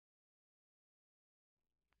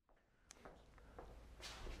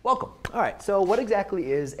Welcome. All right, so what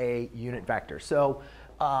exactly is a unit vector? So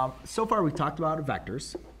far we've talked about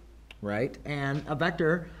vectors, right? And a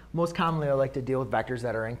vector, most commonly I like to deal with vectors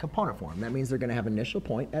that are in component form. That means they're going to have initial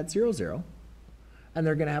point at 0, 0, and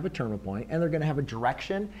they're going to have a terminal point, and they're going to have a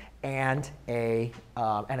direction and a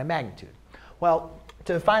magnitude. Well,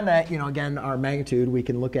 to find that, again, our magnitude, we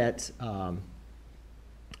can look at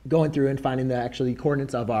going through and finding the actually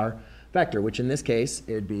coordinates of our vector, which in this case,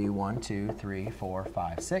 it would be 1, 2, 3, 4,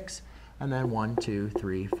 5, 6, and then 1, 2,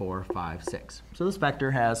 3, 4, 5, 6. So this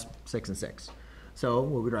vector has 6 and 6. So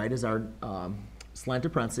what we'd write is our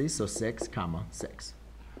slanted parentheses, so 6, comma, 6.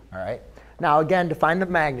 All right. Now again, to find the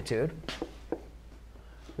magnitude,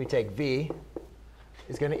 we take v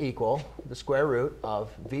is going to equal the square root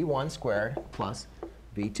of v1 squared plus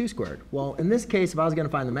v2 squared. Well, in this case, if I was going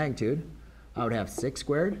to find the magnitude, I would have 6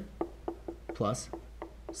 squared plus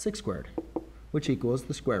 6 squared, which equals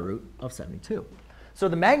the square root of 72. So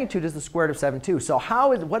the magnitude is the square root of 72. So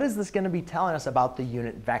what is this going to be telling us about the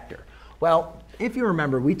unit vector? Well, if you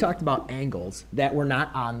remember, we talked about angles that were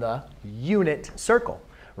not on the unit circle,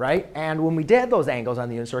 right? And when we did those angles on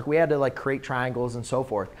the unit circle, we had to create triangles and so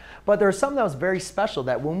forth. But there was something that was very special,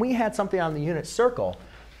 that when we had something on the unit circle,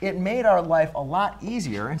 it made our life a lot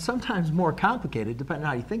easier and sometimes more complicated, depending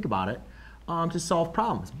on how you think about it, to solve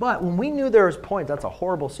problems. But when we knew there was points, that's a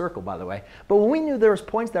horrible circle, by the way, but when we knew there was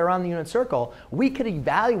points that were on the unit circle, we could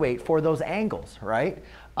evaluate for those angles, right?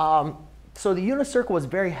 So the unit circle was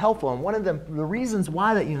very helpful, and one of the reasons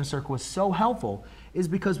why that unit circle was so helpful is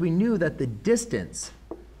because we knew that the distance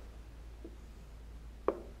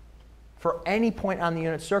for any point on the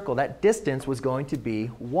unit circle, that distance was going to be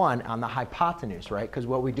 1 on the hypotenuse, right? Because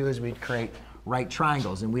what we do is we'd create right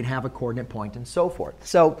triangles, and we'd have a coordinate point and so forth.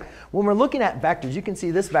 So when we're looking at vectors, you can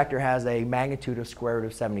see this vector has a magnitude of square root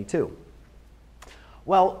of 72.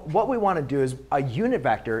 Well, what we want to do is a unit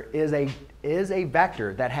vector is a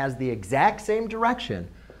vector that has the exact same direction.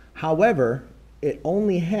 However, it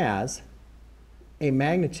only has a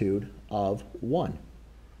magnitude of 1.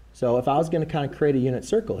 So if I was going to kind of create a unit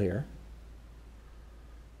circle here,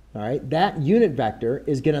 all right, that unit vector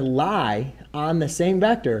is going to lie on the same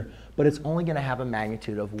vector, but it's only going to have a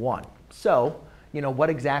magnitude of 1. So, what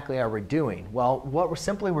exactly are we doing? Well, what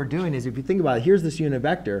we're doing is, if you think about it, here's this unit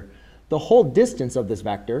vector. The whole distance of this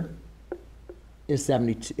vector is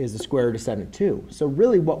the square root of 72. So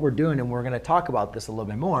really what we're doing, and we're going to talk about this a little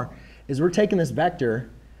bit more, is we're taking this vector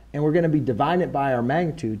and we're going to be dividing it by our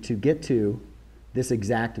magnitude to get to this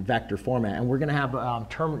exact vector format. And we're going to have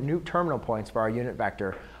new terminal points for our unit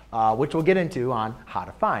vector, which we'll get into on how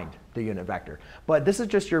to find the unit vector. But this is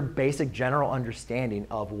just your basic general understanding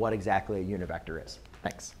of what exactly a unit vector is.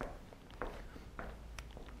 Thanks. Does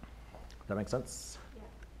that make sense? Yeah.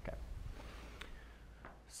 Okay.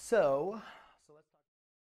 So